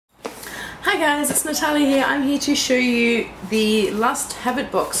guys, it's Natalia here. I'm here to show you the Lust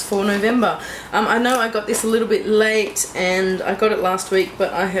Habit box for November. I know I got this a little bit late and I got it last week,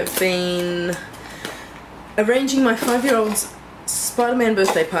 but I have been arranging my 5-year-old's Spider-Man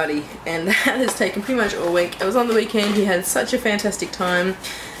birthday party and that has taken pretty much all week. It was on the weekend, he had such a fantastic time.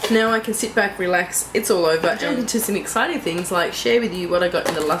 Now I can sit back, relax, it's all over, jump into some exciting things like share with you what I got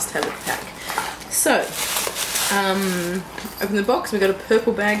in the Lust Habit pack. So, open the box. We got a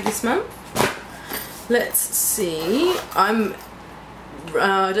purple bag this month. Let's see. I don't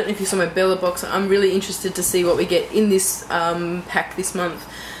know if you saw my Bella box. I'm really interested to see what we get in this pack this month.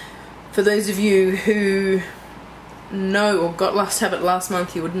 For those of you who know or got Lust Habit last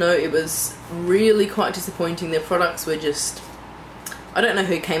month, you would know it was really quite disappointing. Their products were just, I don't know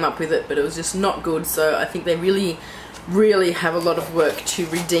who came up with it, but it was just not good. So I think they really have a lot of work to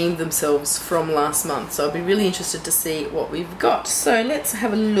redeem themselves from last month. So I'll be really interested to see what we've got. So let's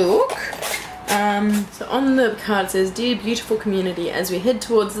have a look. So on the card it says, "Dear beautiful community, as we head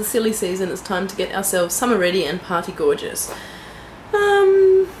towards the silly season, it's time to get ourselves summer ready and party gorgeous."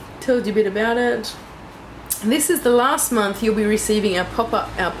 Told you a bit about it. This is the last month you'll be receiving our pop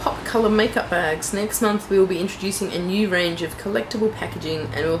color makeup bags. Next month we will be introducing a new range of collectible packaging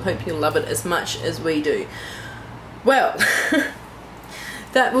and we'll hope you'll love it as much as we do. Well,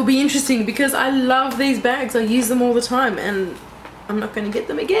 that will be interesting because I love these bags. I use them all the time and I'm not going to get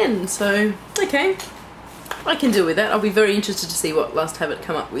them again. So, okay, I can deal with that. I'll be very interested to see what Lust Habit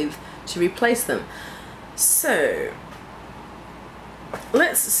come up with to replace them. So,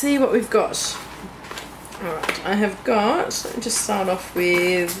 let's see what we've got. Alright, I have got, let me just start off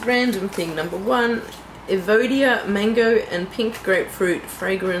with random thing number 1, Evodia Mango and Pink Grapefruit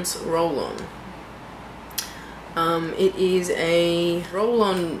Fragrance Roll-On. It is a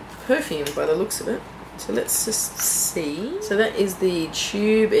roll-on perfume by the looks of it. So let's just see. So that is the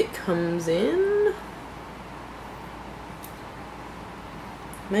tube it comes in.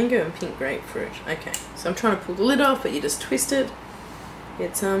 Mango and pink grapefruit. Okay, so I'm trying to pull the lid off, but you just twist it.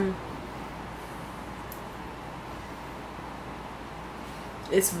 It's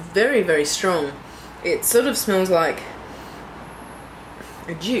very strong. It sort of smells like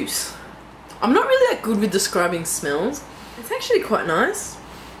a juice. I'm not really that good with describing smells. It's actually quite nice.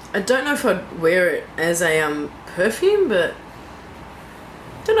 I don't know if I'd wear it as a perfume, but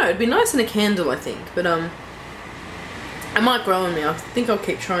I don't know, it'd be nice in a candle, I think. But it might grow on me. I think I'll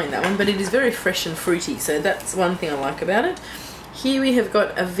keep trying that one, but it is very fresh and fruity, so that's one thing I like about it. Here we have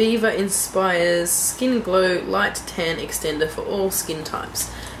got Aviva Inspires Skin Glow Light Tan Extender for all skin types.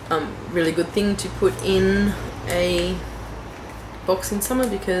 Really good thing to put in a box in summer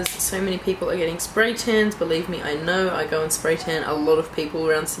because so many people are getting spray tans. Believe me, I know. I go and spray tan a lot of people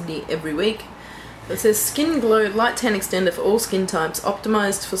around Sydney every week. It says Skin Glow Light Tan Extender for all skin types,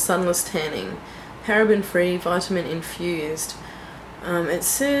 optimized for sunless tanning, paraben free, vitamin infused. It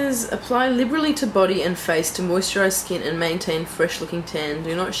says apply liberally to body and face to moisturize skin and maintain fresh looking tan.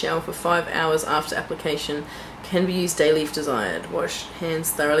 Do not shower for 5 hours after application. Can be used daily if desired. Wash hands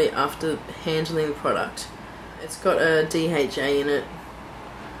thoroughly after handling the product. It's got a DHA in it.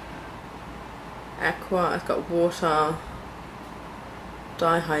 Aqua, it's got water,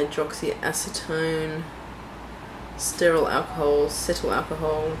 dihydroxyacetone, sterile alcohol, cetyl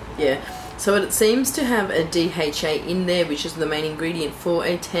alcohol. Yeah, so it seems to have a DHA in there, which is the main ingredient for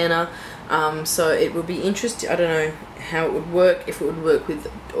a tanner. So it would be interesting. I don't know how it would work, if it would work with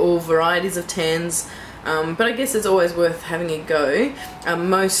all varieties of tans. But I guess it's always worth having a go.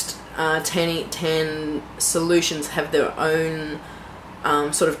 Most tan solutions have their own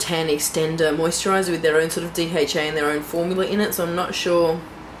sort of tan extender moisturizer with their own sort of DHA and their own formula in it, so I'm not sure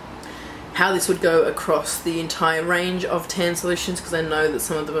how this would go across the entire range of tan solutions because I know that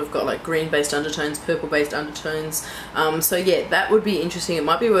some of them have got like green based undertones, purple based undertones, so yeah, that would be interesting. It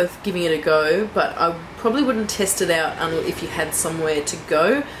might be worth giving it a go, but I probably wouldn't test it out if you had somewhere to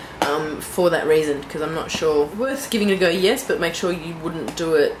go. For that reason, because I'm not sure. Worth giving it a go, yes, but make sure you wouldn't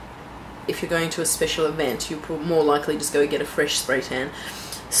do it if you're going to a special event. You're more likely just go get a fresh spray tan.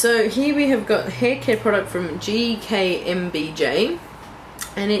 So here we have got a hair care product from GKMBJ,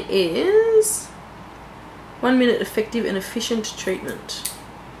 and it is 1 minute effective and efficient treatment.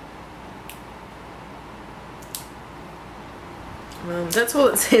 That's all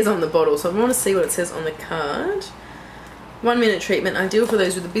it says on the bottle, so I want to see what it says on the card. 1 minute treatment, ideal for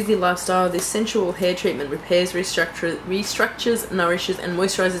those with a busy lifestyle. This sensual hair treatment repairs, restructures, nourishes and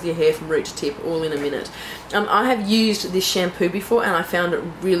moisturizes your hair from root to tip, all in a minute. I have used this shampoo before and I found it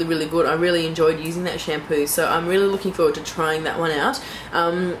really good. I really enjoyed using that shampoo, so I'm really looking forward to trying that one out.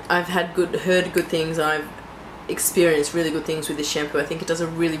 I've heard good things. I've experienced really good things with this shampoo. I think it does a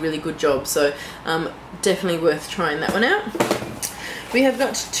really, really good job, so definitely worth trying that one out. We have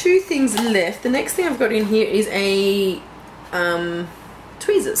got 2 things left. The next thing I've got in here is a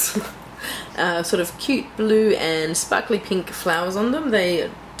tweezers. Sort of cute blue and sparkly pink flowers on them.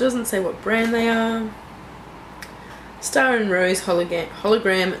 Doesn't say what brand they are. Star and Rose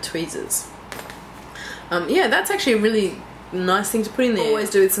hologram tweezers. Yeah, that's actually a really nice thing to put in there. Always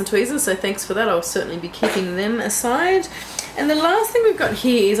do with some tweezers, so thanks for that. I'll certainly be keeping them aside. And the last thing we've got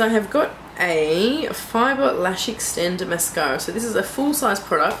here is I have got a Fibre Lash Extend mascara. So this is a full-size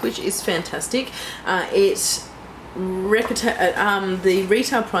product, which is fantastic. The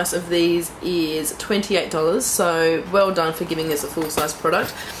retail price of these is $28, so well done for giving us a full-size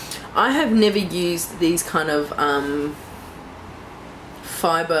product. I have never used these kind of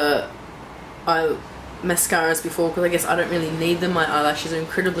fibre mascaras before, because I guess I don't really need them. My eyelashes are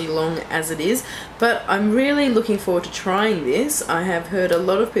incredibly long as it is, but I'm really looking forward to trying this. I have heard a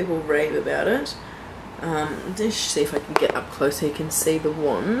lot of people rave about it. Let's see if I can get up close so you can see the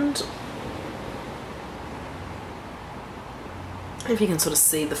wand. If you can sort of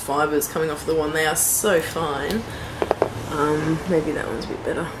see the fibres coming off the wand, they are so fine. Maybe that one's a bit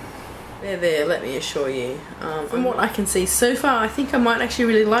better. There, let me assure you. From what I can see so far, I think I might actually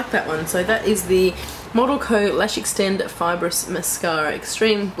really like that one. So that is the Model Co Lash Extend Fibrous Mascara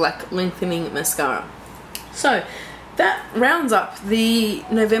Extreme Black Lengthening Mascara. So that rounds up the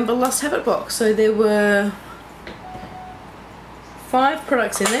November Lust Have It box. So there were 5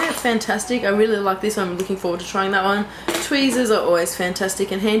 products in there. It's fantastic. I really like this one. I'm looking forward to trying that one. Tweezers are always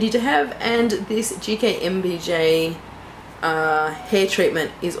fantastic and handy to have, and this GK hair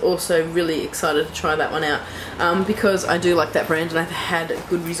treatment is also really excited to try that one out, because I do like that brand and I've had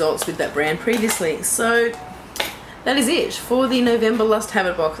good results with that brand previously. So that is it for the November Lust Have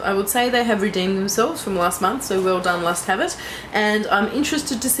It box. I would say they have redeemed themselves from last month, so well done Lust Have It. And I'm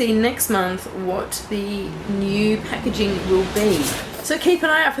interested to see next month what the new packaging will be. So keep an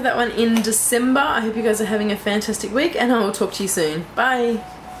eye out for that one in December. I hope you guys are having a fantastic week, and I will talk to you soon. Bye!